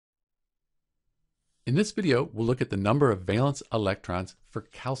In this video, we'll look at the number of valence electrons for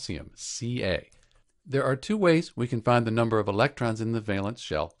calcium, Ca. There are two ways we can find the number of electrons in the valence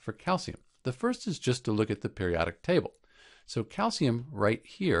shell for calcium. The first is just to look at the periodic table. So calcium right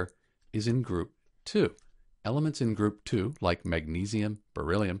here is in group 2. Elements in group 2, like magnesium,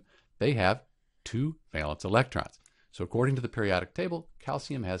 beryllium, they have 2 valence electrons. So according to the periodic table,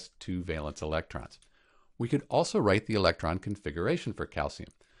 calcium has 2 valence electrons. We could also write the electron configuration for calcium.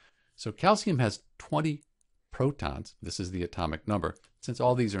 So calcium has 20 protons. This is the atomic number. Since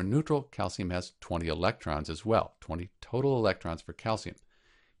all these are neutral, calcium has 20 electrons as well, 20 total electrons for calcium.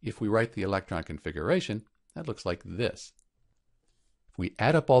 If we write the electron configuration, that looks like this. If we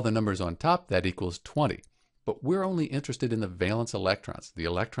add up all the numbers on top, that equals 20. But we're only interested in the valence electrons, the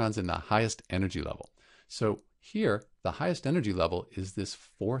electrons in the highest energy level. So here, the highest energy level is this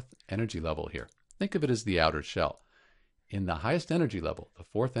 4th energy level here. Think of it as the outer shell. In the highest energy level, the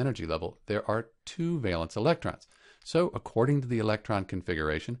 4th energy level, there are 2 valence electrons. So according to the electron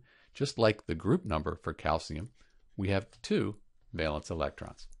configuration, just like the group number for calcium, we have 2 valence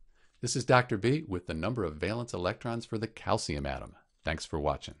electrons. This is Dr. B with the number of valence electrons for the calcium atom. Thanks for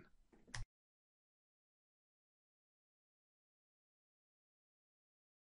watching.